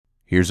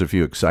Here's a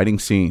few exciting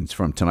scenes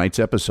from tonight's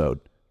episode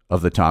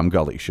of The Tom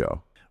Gully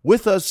Show.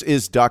 With us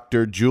is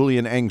Dr.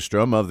 Julian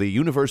Engstrom of the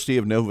University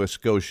of Nova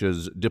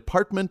Scotia's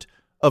Department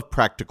of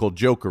Practical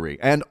Jokery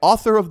and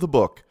author of the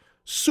book,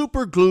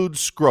 Superglued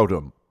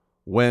Scrotum,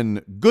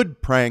 When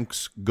Good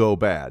Pranks Go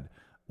Bad.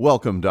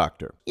 Welcome,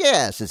 Doctor.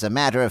 Yes, as a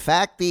matter of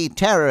fact, the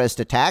terrorist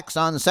attacks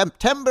on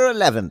September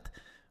 11th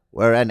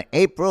were an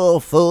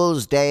April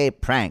Fool's Day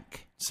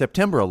prank.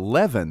 September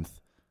 11th?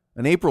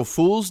 An April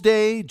Fool's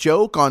Day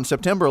joke on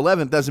September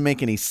 11th doesn't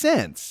make any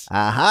sense.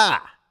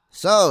 Aha!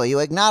 So, you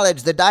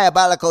acknowledge the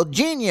diabolical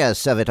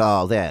genius of it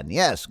all, then.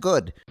 Yes,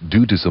 good.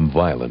 Due to some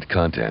violent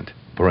content,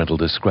 parental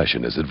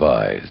discretion is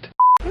advised.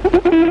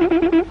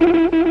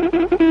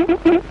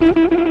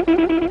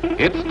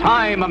 It's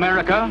time,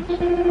 America.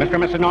 Mr.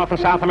 and Mrs. North and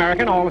South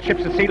American, all the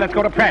ships at sea, let's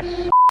go to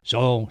press.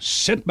 So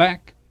sit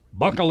back,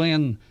 buckle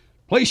in,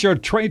 place your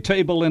tray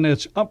table in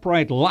its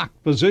upright lock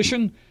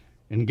position,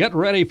 and get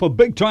ready for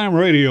big-time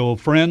radio,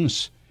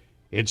 friends.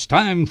 It's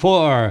time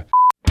for...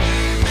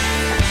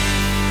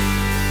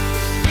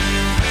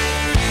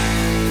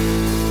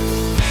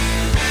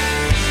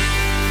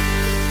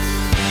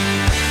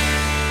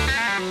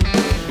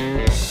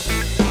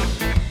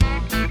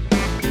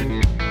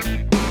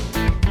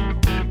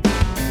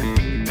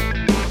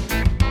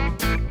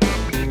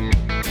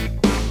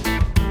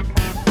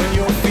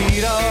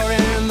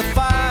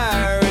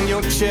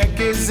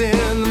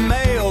 in the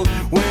mail,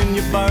 when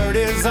your bird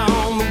is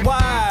on the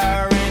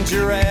wire and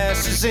your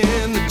ass is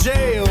in the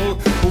jail,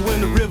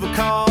 when the river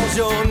calls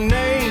your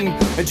name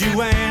and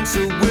you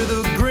answer with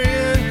a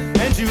grin,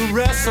 and you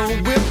wrestle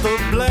with the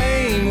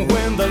blame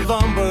when the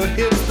lumber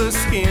hits the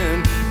skin,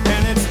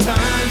 and it's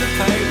time to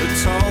pay the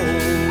toll.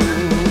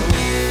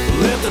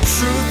 Let the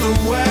truth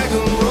of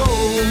wagon roll.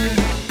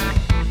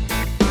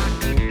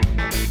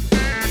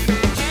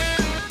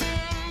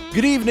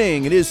 Good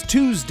evening. It is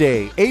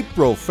Tuesday,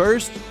 April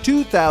 1st,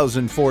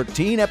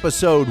 2014,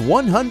 episode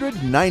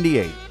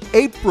 198,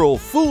 April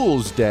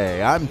Fool's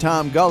Day. I'm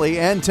Tom Gully,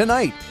 and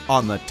tonight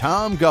on The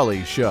Tom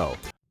Gully Show.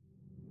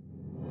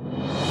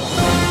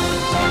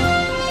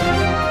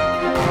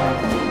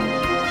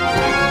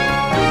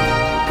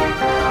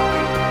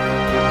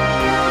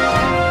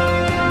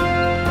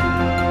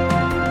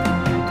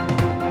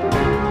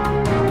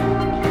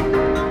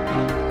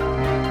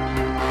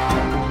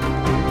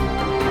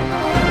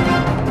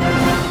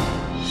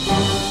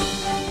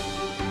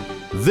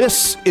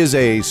 This is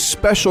a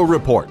special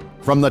report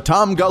from the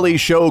Tom Gully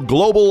Show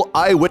Global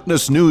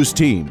Eyewitness News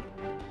Team.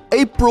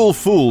 April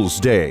Fool's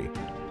Day.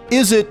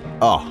 Is it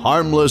a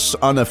harmless,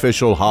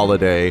 unofficial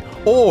holiday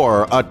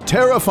or a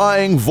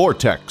terrifying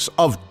vortex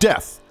of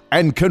death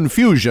and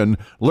confusion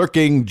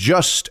lurking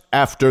just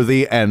after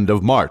the end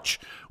of March?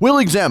 We'll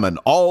examine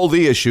all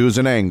the issues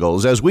and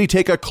angles as we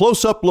take a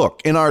close-up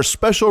look in our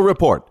special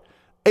report,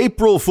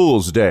 April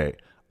Fool's Day,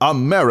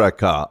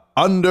 America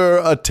Under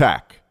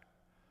Attack.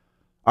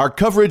 Our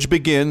coverage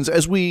begins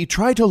as we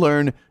try to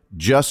learn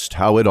just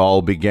how it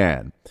all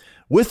began.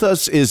 With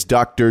us is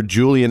Dr.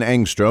 Julian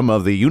Engstrom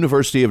of the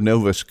University of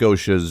Nova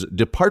Scotia's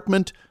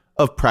Department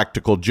of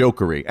Practical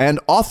Jokery and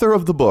author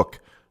of the book,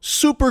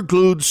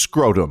 Superglued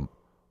Scrotum,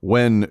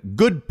 When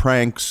Good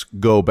Pranks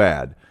Go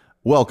Bad.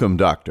 Welcome,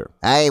 Doctor.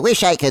 I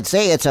wish I could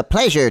say it's a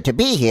pleasure to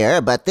be here,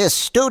 but this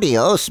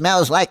studio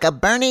smells like a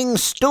burning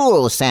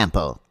stool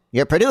sample.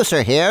 Your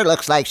producer here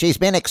looks like she's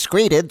been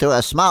excreted through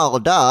a small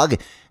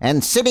dog,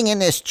 and sitting in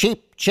this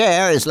cheap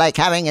chair is like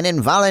having an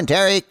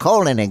involuntary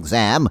colon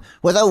exam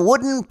with a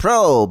wooden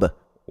probe.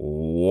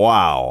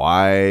 Wow,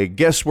 I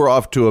guess we're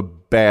off to a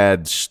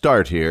bad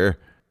start here.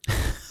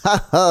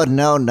 Oh,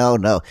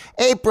 no.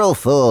 April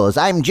Fools.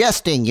 I'm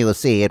jesting, you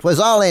see. It was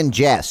all in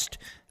jest.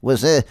 It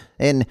was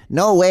in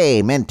no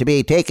way meant to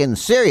be taken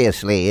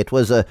seriously. It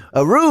was a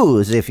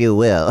ruse, if you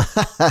will.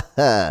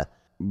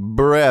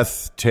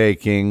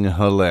 Breathtaking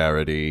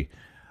hilarity.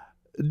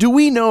 Do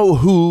we know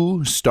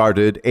who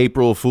started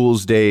April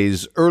Fool's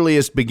Day's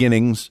earliest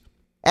beginnings?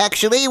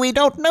 Actually, we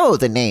don't know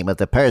the name of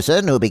the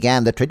person who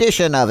began the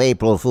tradition of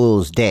April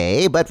Fool's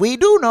Day, but we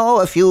do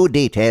know a few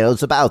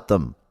details about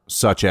them.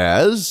 Such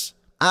as?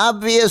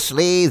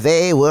 Obviously,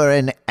 they were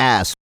an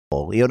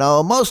asshole. You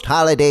know, most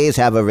holidays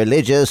have a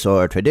religious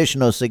or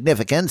traditional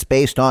significance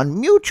based on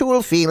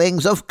mutual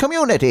feelings of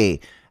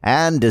community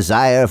and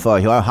desire for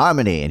your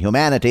harmony and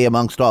humanity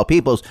amongst all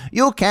peoples.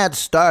 You can't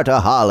start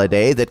a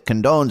holiday that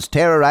condones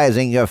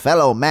terrorizing your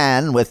fellow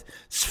man with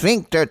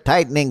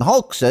sphincter-tightening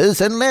hoaxes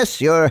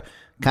unless you're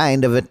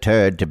kind of a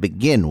turd to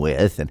begin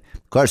with. And,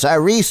 of course, our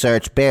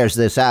research bears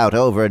this out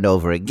over and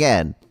over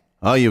again.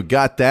 Oh, you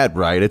got that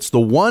right. It's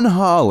the one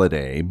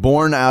holiday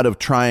born out of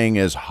trying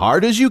as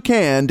hard as you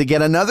can to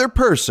get another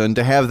person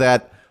to have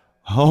that,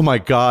 oh my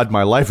God,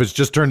 my life has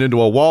just turned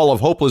into a wall of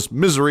hopeless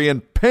misery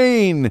and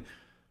pain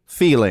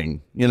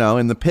feeling, you know,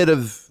 in the pit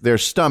of their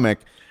stomach.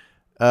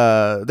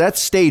 That's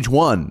stage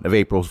one of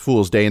April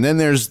Fool's Day. And then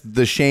there's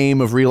the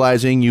shame of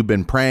realizing you've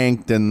been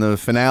pranked and the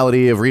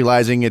finality of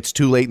realizing it's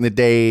too late in the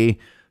day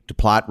to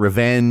plot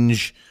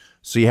revenge.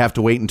 So you have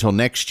to wait until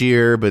next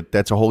year, but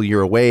that's a whole year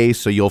away,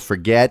 so you'll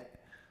forget.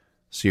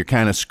 so you're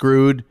kind of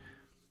screwed.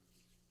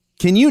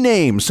 Can you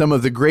name some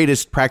of the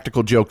greatest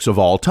practical jokes of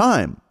all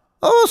time?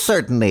 Oh,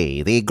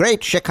 certainly. The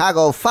Great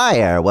Chicago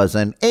Fire was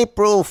an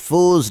April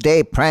Fool's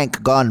Day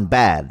prank gone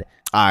bad.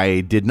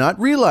 I did not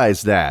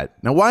realize that.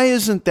 Now, why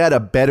isn't that a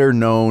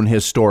better-known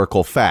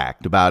historical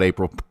fact about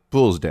April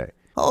Fool's Day?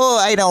 Oh,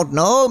 I don't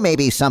know.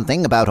 Maybe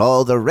something about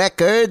all the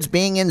records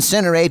being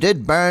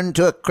incinerated, burned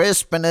to a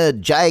crisp in a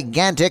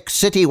gigantic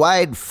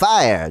citywide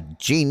fire.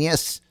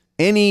 Genius.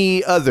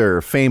 Any other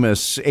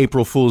famous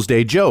April Fool's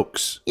Day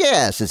jokes?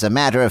 Yes, as a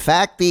matter of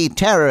fact, the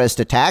terrorist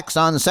attacks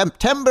on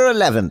September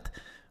 11th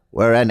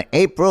were an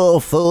April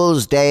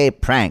Fool's Day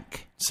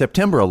prank.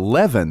 September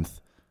 11th?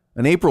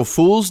 An April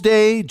Fool's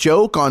Day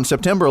joke on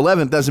September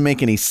 11th doesn't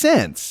make any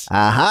sense.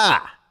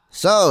 Aha!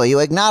 So, you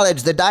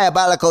acknowledge the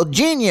diabolical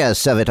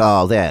genius of it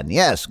all, then.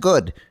 Yes,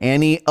 good.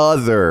 Any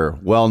other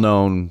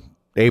well-known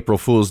April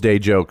Fool's Day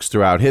jokes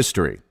throughout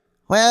history?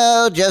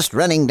 Well, just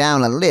running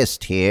down a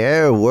list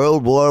here.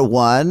 World War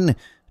I,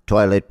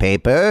 toilet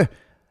paper,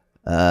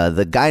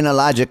 the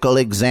gynecological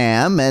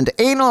exam, and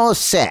anal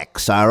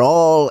sex are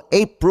all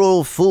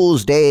April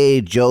Fool's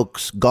Day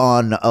jokes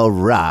gone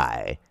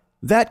awry.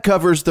 That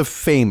covers the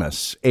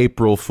famous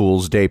April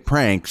Fool's Day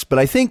pranks, but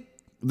I think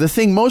the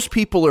thing most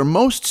people are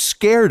most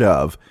scared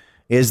of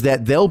is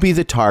that they'll be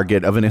the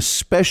target of an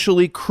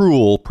especially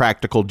cruel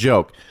practical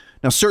joke.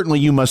 Now, certainly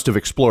you must have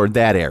explored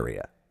that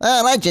area.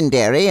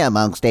 Legendary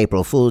amongst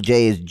April Fool's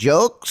Day's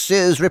jokes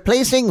is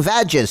replacing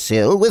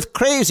Vagisil with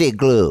crazy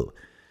glue.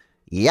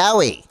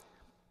 Yowie.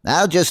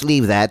 I'll just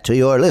leave that to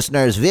your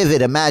listeners'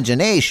 vivid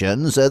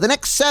imaginations. The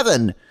next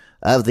 7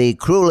 of the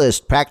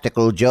cruelest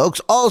practical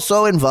jokes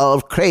also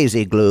involve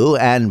crazy glue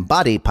and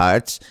body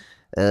parts.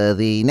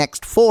 The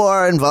next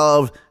 4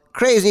 involve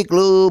crazy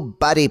glue,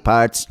 body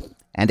parts,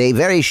 and a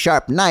very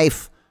sharp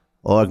knife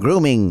or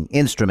grooming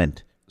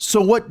instrument. So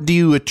what do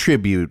you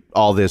attribute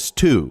all this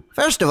to?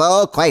 First of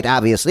all, quite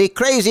obviously,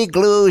 crazy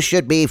glue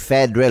should be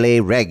federally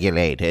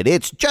regulated.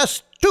 It's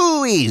just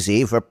too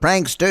easy for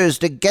pranksters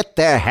to get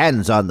their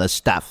hands on the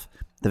stuff.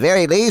 At the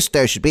very least,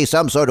 there should be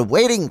some sort of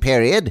waiting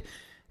period.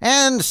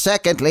 And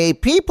secondly,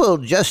 people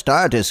just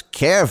aren't as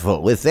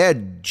careful with their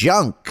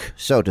junk,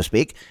 so to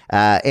speak,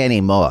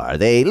 anymore.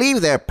 They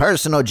leave their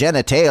personal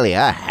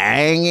genitalia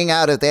hanging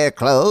out of their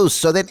clothes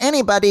so that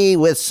anybody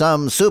with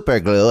some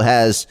superglue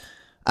has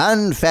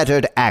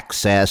unfettered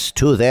access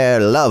to their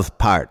love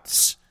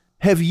parts.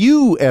 Have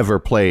you ever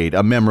played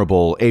a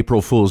memorable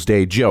April Fool's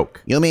Day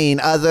joke? You mean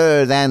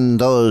other than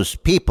those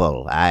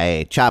people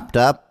I chopped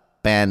up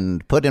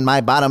and put in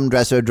my bottom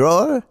dresser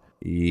drawer?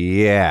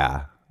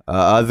 Yeah.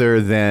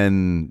 Other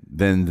than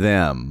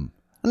them.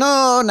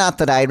 No, not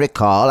that I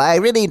recall. I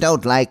really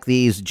don't like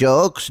these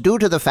jokes due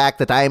to the fact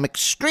that I am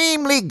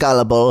extremely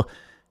gullible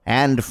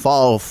and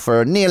fall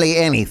for nearly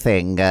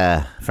anything,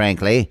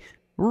 frankly.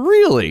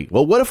 Really?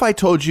 Well, what if I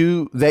told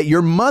you that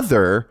your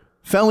mother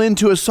fell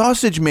into a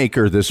sausage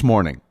maker this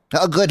morning?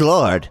 Oh, good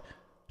Lord.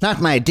 Not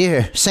my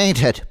dear,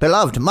 sainted,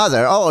 beloved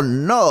mother. Oh,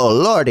 no,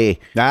 Lordy.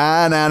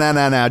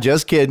 No.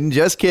 Just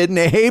kidding.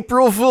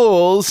 April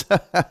Fools.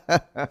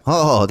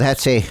 Oh,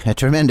 that's a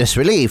tremendous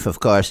relief, of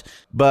course.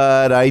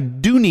 But I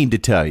do need to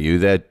tell you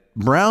that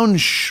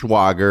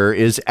Braunschweiger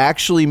is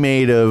actually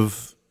made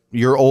of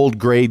your old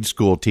grade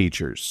school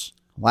teachers.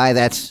 Why,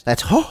 that's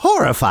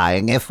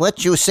horrifying. If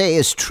what you say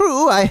is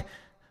true,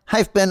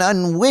 I've been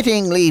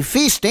unwittingly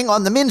feasting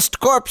on the minced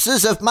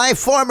corpses of my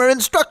former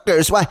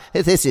instructors. Why,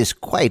 this is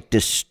quite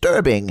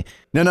disturbing.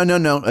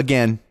 No.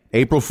 Again,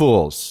 April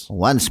Fools.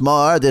 Once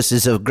more, this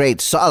is of great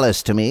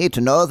solace to me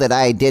to know that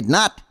I did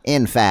not,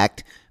 in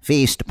fact,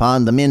 feast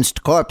upon the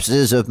minced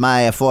corpses of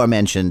my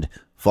aforementioned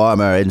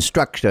former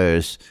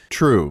instructors.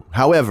 True.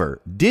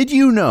 However, did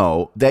you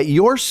know that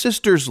your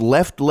sister's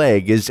left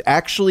leg is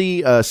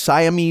actually a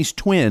Siamese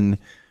twin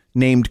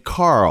named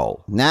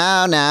Carl?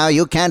 Now,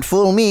 you can't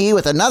fool me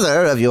with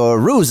another of your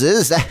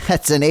ruses.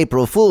 That's an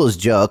April Fool's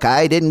joke.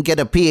 I didn't get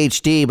a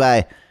PhD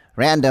by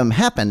random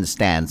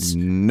happenstance.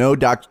 No,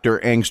 Dr.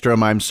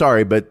 Engstrom, I'm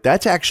sorry, but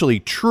that's actually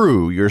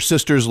true. Your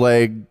sister's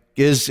leg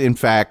is, in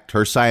fact,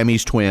 her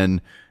Siamese twin,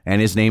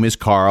 and his name is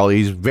Carl.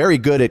 He's very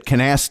good at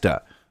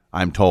canasta,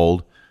 I'm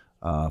told.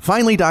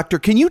 Finally, Doctor,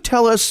 can you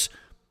tell us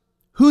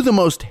who the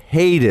most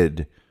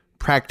hated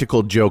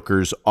practical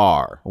jokers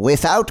are?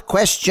 Without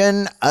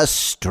question,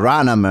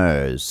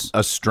 astronomers.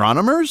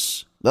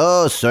 Astronomers?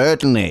 Oh,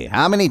 certainly.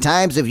 How many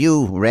times have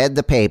you read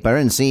the paper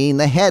and seen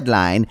the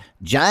headline,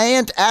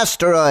 "Giant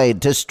Asteroid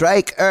to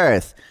Strike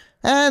Earth"?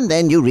 And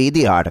then you read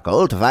the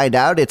article to find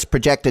out it's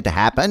projected to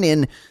happen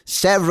in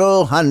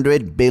several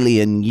 100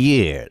 billion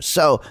years.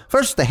 So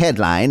first the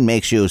headline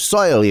makes you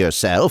soil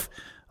yourself,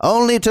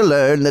 only to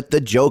learn that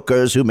the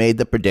jokers who made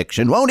the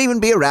prediction won't even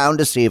be around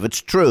to see if it's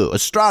true.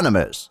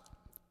 Astronomers.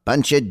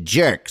 Bunch of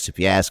jerks, if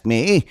you ask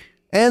me.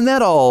 And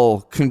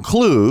that'll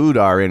conclude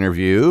our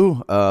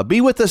interview. Be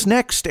with us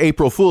next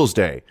April Fool's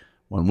Day,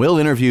 when we'll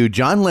interview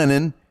John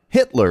Lennon,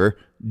 Hitler,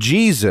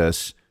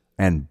 Jesus,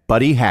 and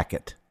Buddy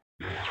Hackett.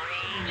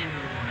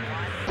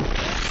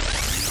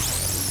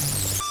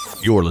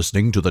 You're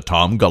listening to The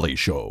Tom Gully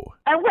Show.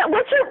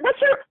 What's your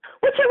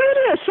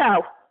radio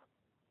show?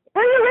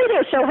 Where are your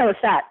radio show hosts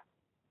at?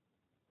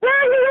 Where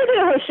are your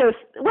radio host shows?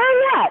 Where are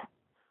you at?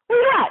 Where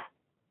you at?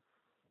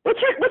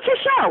 What's your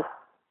show?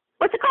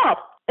 What's it called?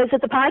 Is it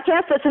the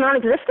podcast that's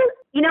non-existent?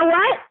 You know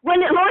what?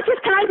 When it launches,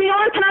 can I be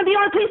on? Can I be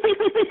on?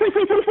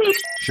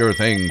 Please. Sure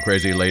thing,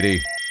 crazy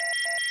lady.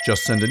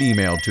 Just send an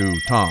email to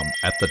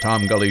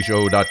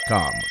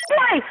tom@thetomgullyshow.com.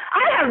 Boy,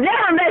 I have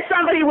never met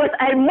somebody with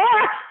a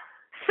more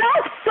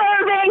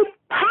self-serving,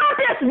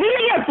 pompous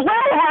media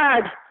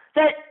blowhard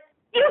that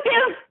you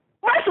give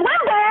Rush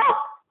Limbaugh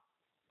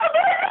a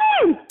good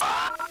name.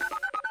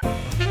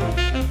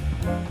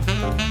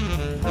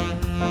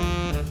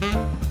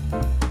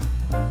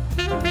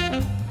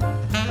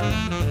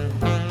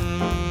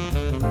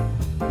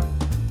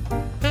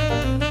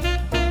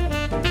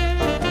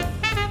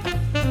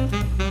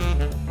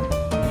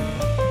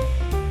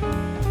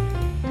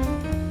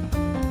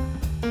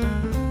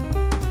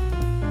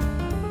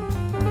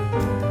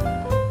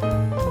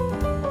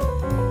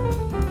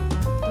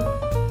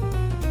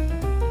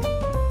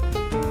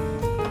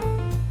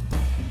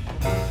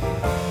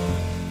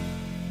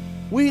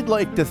 We'd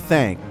like to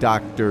thank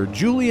Dr.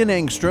 Julian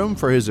Engstrom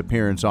for his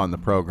appearance on the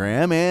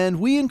program, and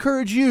we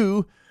encourage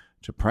you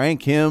to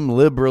prank him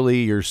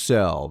liberally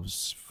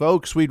yourselves.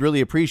 Folks, we'd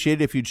really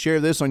appreciate it if you'd share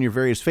this on your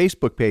various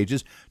Facebook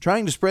pages.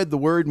 Trying to spread the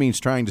word means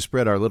trying to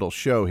spread our little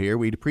show here.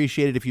 We'd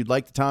appreciate it if you'd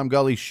like the Tom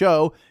Gully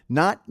Show,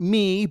 not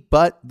me,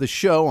 but the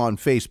show on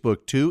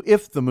Facebook too,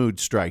 if the mood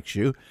strikes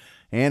you.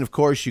 And of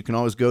course, you can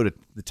always go to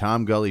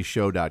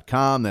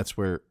thetomgullyshow.com. That's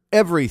where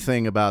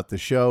everything about the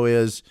show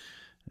is.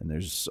 And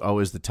there's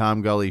always the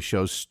Tom Gully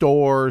Show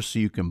store, so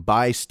you can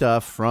buy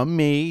stuff from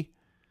me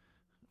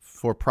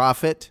for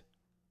profit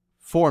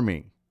for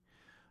me.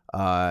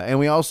 And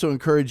we also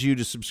encourage you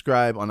to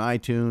subscribe on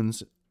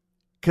iTunes,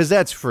 because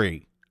that's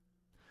free.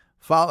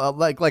 Follow,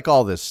 like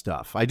all this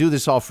stuff. I do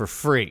this all for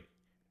free.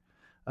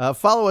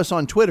 Follow us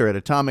on Twitter at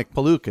Atomic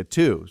Palooka,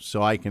 too,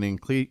 so I can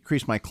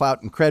increase my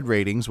clout and cred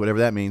ratings, whatever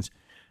that means.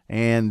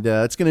 And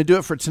it's going to do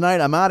it for tonight.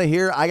 I'm out of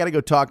here. I got to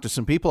go talk to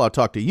some people. I'll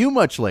talk to you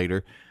much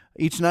later.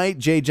 Each night,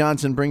 Jay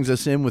Johnson brings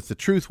us in with the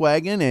Truth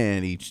Wagon,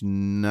 and each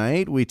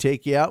night we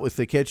take you out with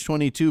the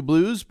Catch-22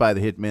 Blues by the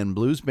Hitmen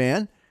Blues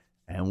Band,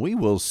 and we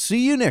will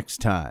see you next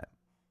time.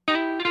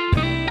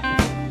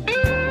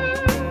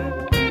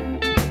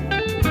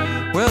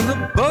 Well,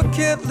 the buck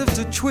can't lift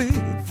a twig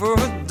for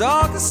a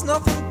dog that's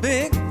nothing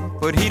big,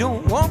 but he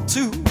don't want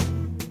to.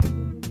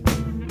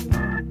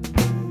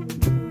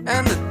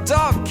 And the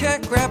dog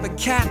can't grab a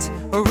cat,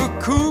 or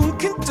a coon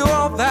can do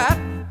all that,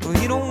 but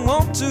he don't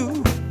want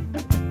to.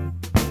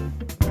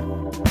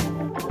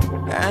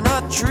 And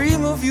I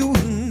dream of you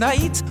at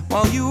night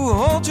while you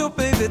hold your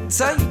baby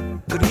tight,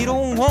 but he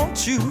don't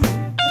want you.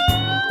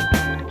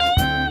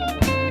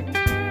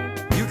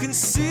 You can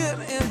see it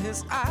in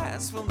his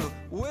eyes from the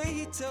way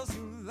he tells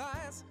you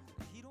lies.